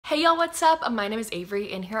Hey y'all, what's up? My name is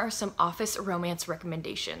Avery and here are some office romance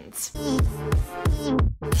recommendations.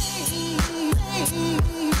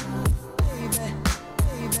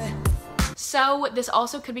 So this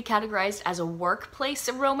also could be categorized as a workplace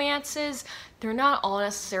romances. They're not all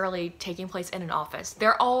necessarily taking place in an office.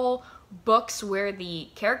 They're all books where the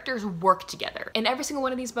characters work together. In every single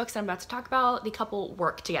one of these books that I'm about to talk about, the couple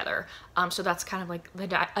work together. So that's kind of like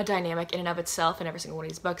a dynamic in and of itself. In every single one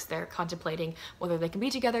of these books, they're contemplating whether they can be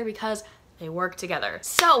together because they work together.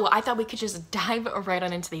 So I thought we could just dive right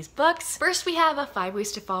on into these books. First, we have 5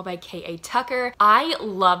 Ways to Fall by K.A. Tucker. I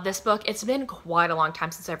love this book. It's been quite a long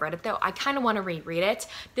time since I've read it though. I kind of want to reread it.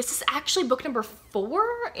 This is actually book number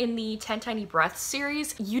 4 in the 10 Tiny Breaths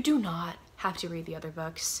series. You do not have to read the other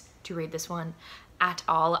books to read this one at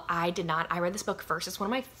all. I did not. I read this book first. It's one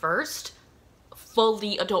of my first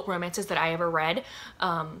fully adult romances that I ever read.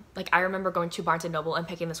 Like I remember going to Barnes & Noble and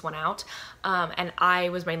picking this one out, and I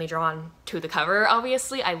was mainly drawn to the cover,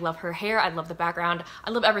 obviously. I love her hair, I love the background,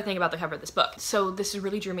 I love everything about the cover of this book. So this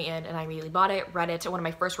really drew me in and I immediately bought it, read it. One of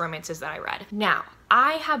my first romances that I read. Now,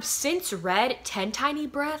 I have since read 10 Tiny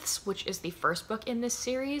Breaths, which is the first book in this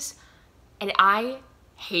series, and I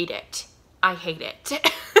hate it. I hate it.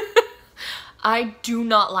 I do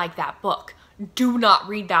not like that book. Do not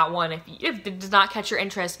read that one. If it does not catch your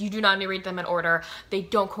interest, you do not need to read them in order. They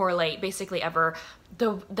don't correlate basically ever.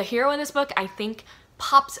 The hero in this book, I think,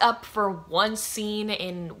 pops up for one scene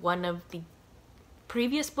in one of the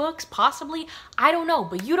previous books, possibly. I don't know,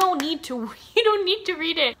 but you don't need to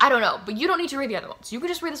read it. I don't know, but you don't need to read the other ones. You can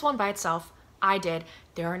just read this one by itself. I did.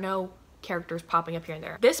 There are no characters popping up here and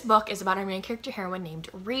there. This book is about our main character heroine named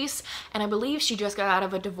Reese, and I believe she just got out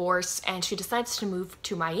of a divorce and she decides to move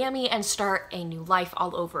to Miami and start a new life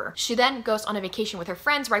all over. She then goes on a vacation with her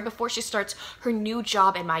friends right before she starts her new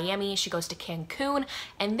job in Miami. She goes to Cancun,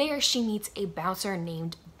 and there she meets a bouncer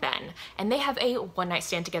named Ben, and they have a one-night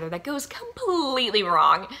stand together that goes completely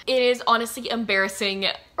wrong. It is honestly embarrassing,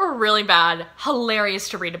 really bad, hilarious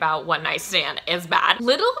to read about. One night stand is bad.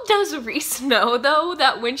 Little does Reese know though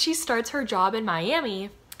that when she starts her job in Miami,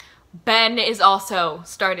 Ben is also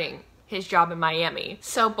starting his job in Miami.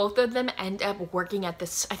 So both of them end up working at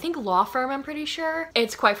this, I think, law firm, I'm pretty sure.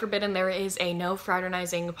 It's quite forbidden. There is a no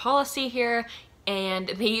fraternizing policy here, and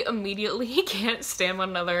they immediately can't stand one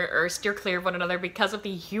another or steer clear of one another because of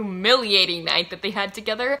the humiliating night that they had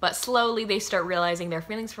together. But slowly they start realizing their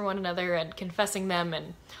feelings for one another and confessing them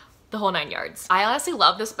and the whole 9 yards. I honestly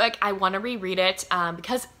love this book. I want to reread it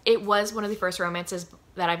because it was one of the first romances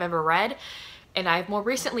that I've ever read, and I've more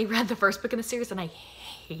recently read the first book in the series and I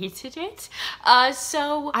hated it.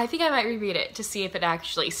 So I think I might reread it to see if it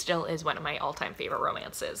actually still is one of my all-time favorite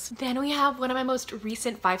romances. Then we have one of my most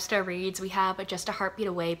recent 5-star reads. We have Just a Heartbeat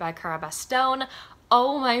Away by Cara Bastone.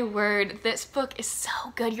 Oh my word, this book is so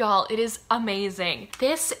good, y'all. It is amazing.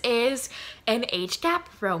 This is an age gap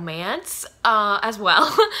romance as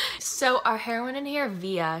well. So our heroine in here,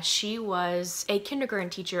 Via, she was a kindergarten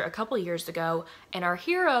teacher a couple years ago, and our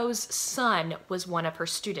hero's son was one of her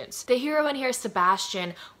students. The hero in here,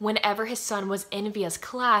 Sebastian, whenever his son was in Via's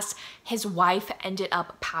class, his wife ended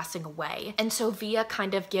up passing away. And so Via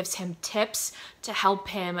kind of gives him tips to help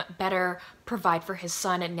him better provide for his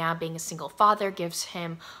son, and now being a single father, gives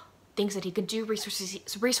him things that he could do,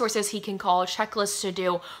 resources he can call, checklists to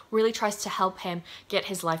do, really tries to help him get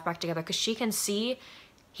his life back together because she can see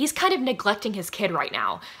he's kind of neglecting his kid right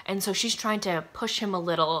now. And so she's trying to push him a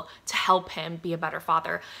little to help him be a better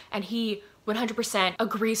father. And he 100%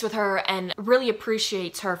 agrees with her and really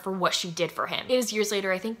appreciates her for what she did for him. It is years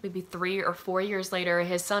later, I think maybe 3 or 4 years later.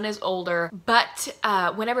 His son is older, but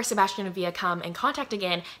whenever Sebastian and Via come in contact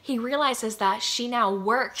again, he realizes that she now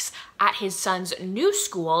works at his son's new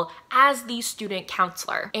school as the student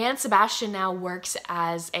counselor. And Sebastian now works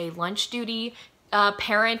as a lunch duty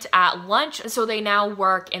parent at lunch, so they now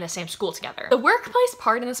work in the same school together. The workplace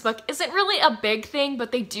part in this book isn't really a big thing,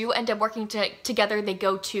 but they do end up working together. They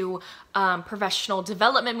go to professional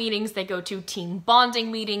development meetings, they go to team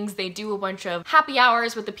bonding meetings, they do a bunch of happy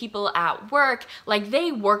hours with the people at work. Like,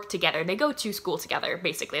 they work together, they go to school together,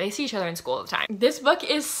 basically. They see each other in school all the time. This book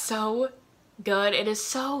is so good. It is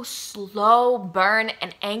so slow burn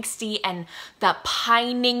and angsty, and the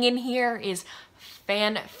pining in here is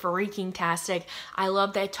fan-freaking-tastic. I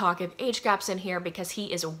love that talk of age gaps in here because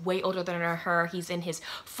he is way older than her. He's in his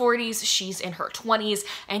 40s, she's in her 20s,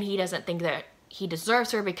 and he doesn't think that he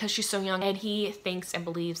deserves her because she's so young, and he thinks and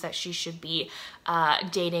believes that she should be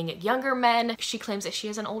dating younger men. She claims that she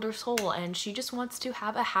is an older soul and she just wants to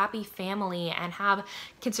have a happy family and have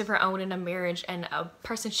kids of her own in a marriage and a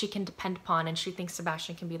person she can depend upon, and she thinks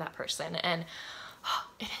Sebastian can be that person. And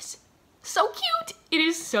it is So cute! It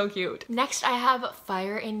is so cute. Next, I have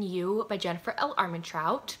Fire in You by Jennifer L.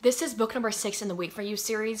 Armentrout. This is book number 6 in the Wait For You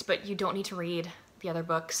series, but you don't need to read the other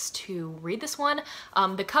books to read this one.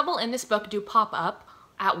 The couple in this book do pop up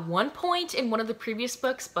at one point in one of the previous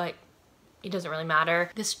books, but it doesn't really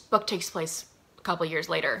matter. This book takes place a couple years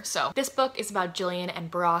later. So this book is about Jillian and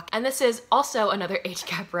Brock, and this is also another age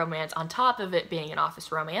gap romance on top of it being an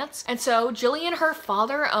office romance. And so Jillian, her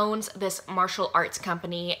father owns this martial arts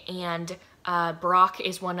company, and Brock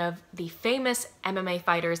is one of the famous MMA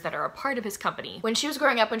fighters that are a part of his company. When she was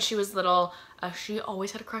growing up, when she was little, she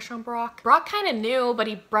always had a crush on Brock. Brock kind of knew, but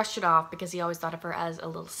he brushed it off because he always thought of her as a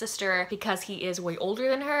little sister because he is way older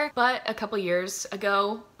than her. But a couple years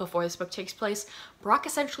ago, before this book takes place, Brock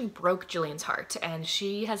essentially broke Jillian's heart, and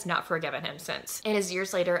she has not forgiven him since. It is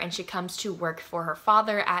years later, and she comes to work for her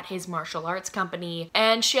father at his martial arts company,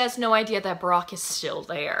 and she has no idea that Brock is still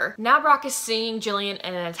there. Now Brock is seeing Jillian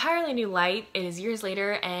in an entirely new light. It is years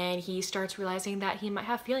later, and he starts realizing that he might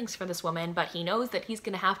have feelings for this woman, but he knows that he's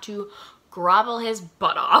gonna have to grovel his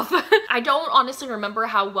butt off. I don't honestly remember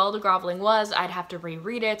how well the groveling was. I'd have to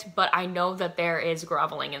reread it, but I know that there is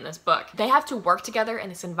groveling in this book. They have to work together in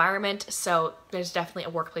this environment, so there's definitely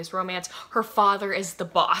a workplace romance. Her father is the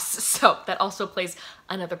boss, so that also plays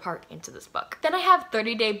another part into this book. Then I have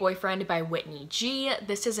 30 Day Boyfriend by Whitney G.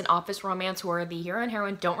 This is an office romance where the hero and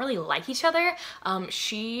heroine don't really like each other.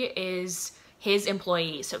 She is his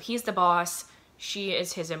employee, so he's the boss, she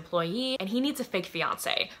is his employee, and he needs a fake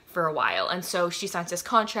fiance for a while. And so she signs this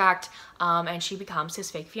contract and she becomes his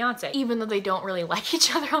fake fiance. Even though they don't really like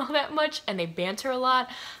each other all that much and they banter a lot,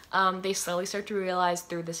 they slowly start to realize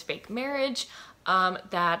through this fake marriage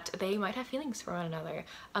that they might have feelings for one another.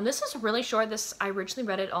 This was really short. I originally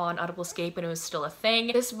read it on Audible Escape and it was still a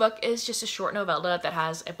thing. This book is just a short novella that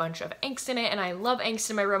has a bunch of angst in it, and I love angst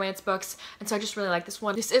in my romance books, and so I just really like this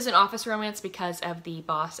one. This is an office romance because of the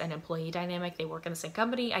boss and employee dynamic. They work in the same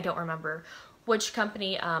company. I don't remember which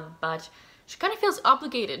company, but she kind of feels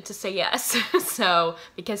obligated to say yes, so,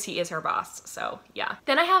 because he is her boss, so yeah.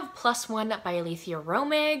 Then I have Plus One by Alethea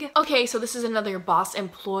Romig. Okay, so this is another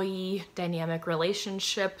boss-employee dynamic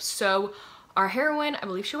relationship. So our heroine, I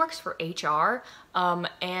believe she works for HR,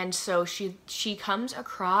 and so she comes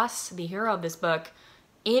across the hero of this book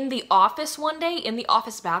in the office one day, in the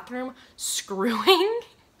office bathroom, screwing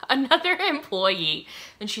another employee,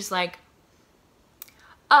 and she's like,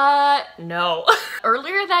 no.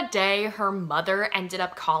 Earlier that day, her mother ended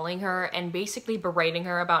up calling her and basically berating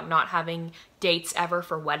her about not having dates ever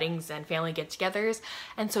for weddings and family get-togethers.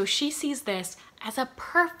 And so she sees this as a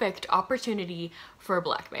perfect opportunity for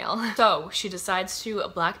blackmail. So she decides to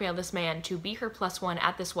blackmail this man to be her plus one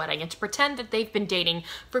at this wedding and to pretend that they've been dating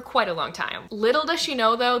for quite a long time. Little does she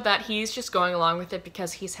know though that he's just going along with it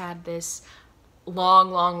because he's had this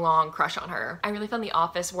long crush on her. I really found the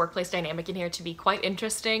office workplace dynamic in here to be quite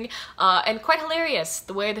interesting and quite hilarious,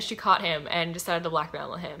 the way that she caught him and decided to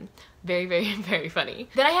blackmail him. Very funny.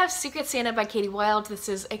 Then I have Secret Santa by Katie Wilde. This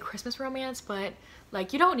is a Christmas romance, but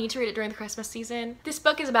like, you don't need to read it during the Christmas season. This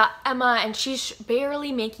book is about Emma, and she's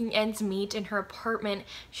barely making ends meet in her apartment.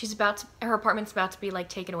 Her apartment's about to be like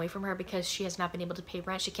taken away from her because she has not been able to pay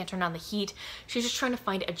rent. She can't turn on the heat. She's just trying to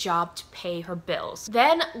find a job to pay her bills.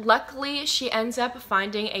 Then luckily she ends up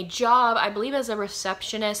finding a job, I believe as a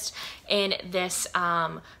receptionist in this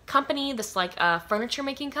company, this like furniture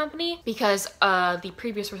making company, because the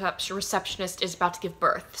previous receptionist is about to give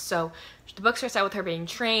birth. So the book starts out with her being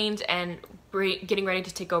trained and getting ready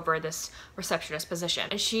to take over this receptionist position.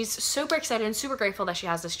 And she's super excited and super grateful that she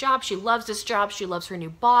has this job. She loves this job. She loves her new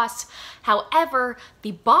boss. However,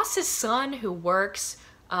 the boss's son, who works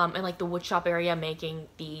in like the wood shop area making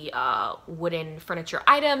the wooden furniture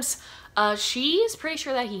items, she's pretty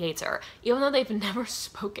sure that he hates her. Even though they've never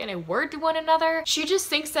spoken a word to one another, she just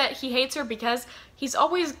thinks that he hates her because he's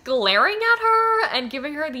always glaring at her and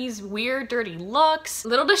giving her these weird, dirty looks.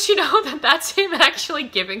 Little does she know that that's him actually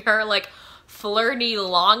giving her like flirty,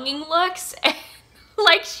 longing looks.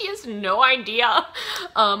 Like, she has no idea.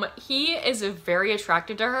 He is very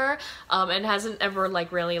attracted to her and hasn't ever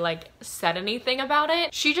like really like said anything about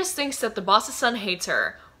it. She just thinks that the boss's son hates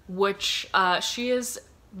her, which she is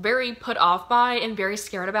very put off by and very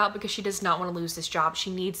scared about because she does not want to lose this job.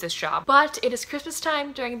 She needs this job. But it is Christmas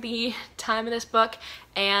time during the time of this book,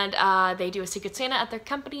 and they do a Secret Santa at their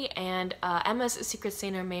company, and Emma's Secret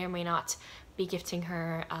Santa may or may not be gifting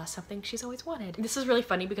her something she's always wanted. This is really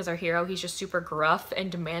funny because our hero, he's just super gruff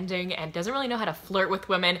and demanding and doesn't really know how to flirt with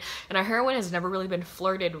women, and our heroine has never really been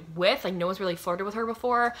flirted with. Like, no one's really flirted with her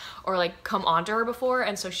before or like come onto her before,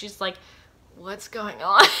 and so she's like, what's going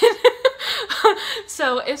on?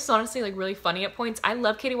 So it's honestly like really funny at points. I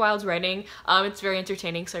love Katie Wilde's writing. It's very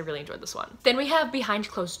entertaining, so I really enjoyed this one. Then we have Behind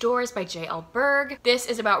Closed Doors by J.L. Berg. This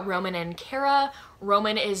is about Roman and Kara.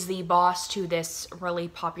 Roman is the boss to this really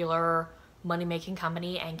popular money-making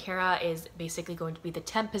company, and Kara is basically going to be the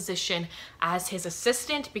temp position as his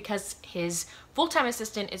assistant because his full-time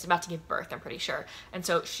assistant is about to give birth, I'm pretty sure. And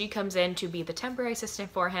so she comes in to be the temporary assistant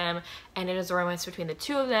for him, and it is a romance between the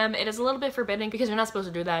two of them. It is a little bit forbidding because you're not supposed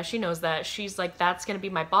to do that. She knows that. She's like, that's gonna be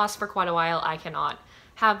my boss for quite a while. I cannot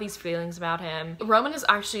have these feelings about him. Roman is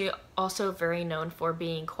actually also very known for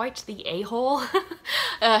being quite the a-hole.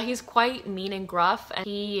 He's quite mean and gruff, and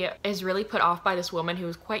he is really put off by this woman who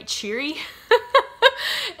is quite cheery.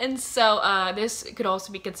 And so this could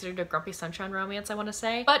also be considered a grumpy sunshine romance, I want to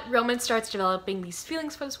say. But Roman starts developing these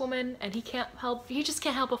feelings for this woman, and he just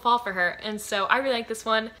can't help but fall for her. And so I really like this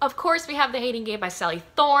one. Of course, we have The Hating Game by Sally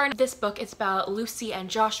Thorne. This book is about Lucy and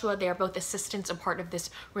Joshua. They are both assistants and part of this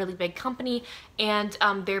really big company, and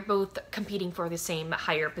they're both competing for the same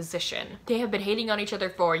higher position. They have been hating on each other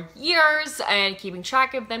for years and keeping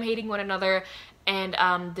track of them hating one another. And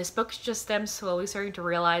this book's just them slowly starting to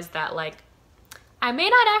realize that, like, I may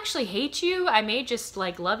not actually hate you, I may just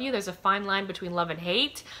like love you. There's a fine line between love and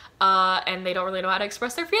hate, and they don't really know how to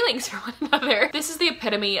express their feelings for one another. This is the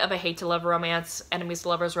epitome of a hate to love romance, enemies to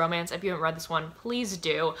lovers romance. If you haven't read this one, please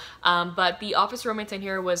do. But the office romance in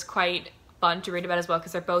here was quite fun to read about as well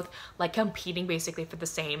because they're both like competing basically for the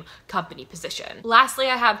same company position. Lastly,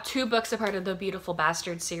 I have two books a part of the Beautiful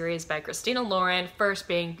Bastard series by Christina Lauren, first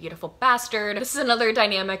being Beautiful Bastard. This is another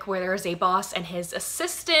dynamic where there is a boss and his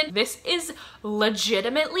assistant. This is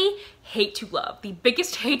legitimately hate to love. The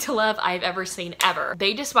biggest hate to love I've ever seen ever.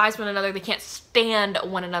 They despise one another, they can't stand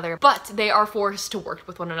one another, but they are forced to work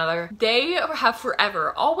with one another. They have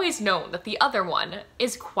forever always known that the other one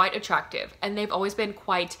is quite attractive, and they've always been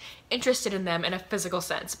quite interested in them in a physical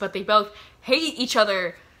sense, but they both hate each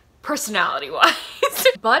other personality-wise.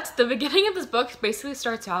 But the beginning of this book basically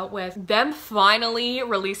starts out with them finally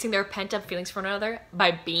releasing their pent-up feelings for one another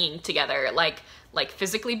by being together, like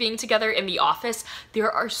physically being together in the office.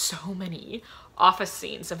 There are so many office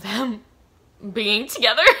scenes of them being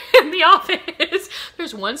together in the office.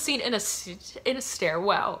 There's one scene in a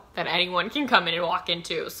stairwell that anyone can come in and walk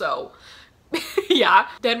into, so yeah.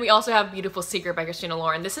 Then we also have Beautiful Secret by Christina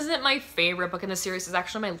Lauren. This isn't my favorite book in the series. It's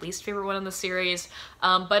actually my least favorite one in the series,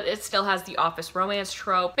 but it still has the office romance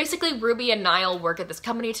trope. Basically, Ruby and Niall work at this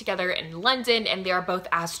company together in London, and they are both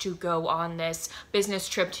asked to go on this business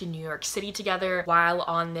trip to New York City together. While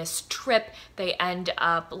on this trip, they end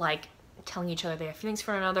up like telling each other they have feelings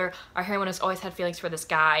for one another. Our heroine has always had feelings for this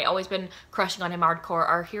guy, always been crushing on him hardcore.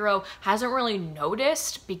 Our hero hasn't really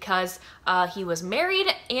noticed because he was married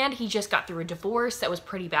and he just got through a divorce that was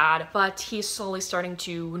pretty bad, but he's slowly starting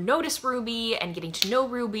to notice Ruby and getting to know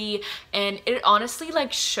Ruby, and it honestly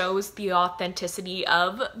like shows the authenticity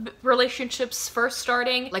of relationships first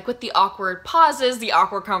starting, like with the awkward pauses, the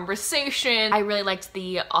awkward conversation. I really liked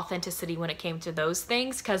the authenticity when it came to those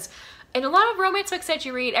things, because in a lot of romance books that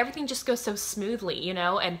you read, everything just goes so smoothly, you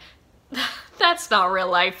know, and that's not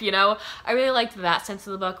real life, you know? I really liked that sense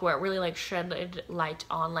of the book where it really like shed light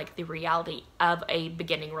on like the reality of a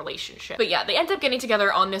beginning relationship. But yeah, they end up getting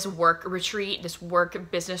together on this work retreat, this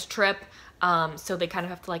work business trip. So they kind of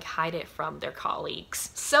have to like hide it from their colleagues.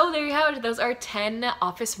 So there you have it. Those are 10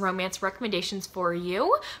 office romance recommendations for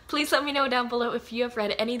you. Please let me know down below if you have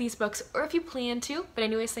read any of these books or if you plan to. But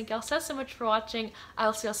anyways, thank y'all so much for watching.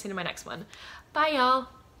 I'll see y'all soon in my next one. Bye y'all.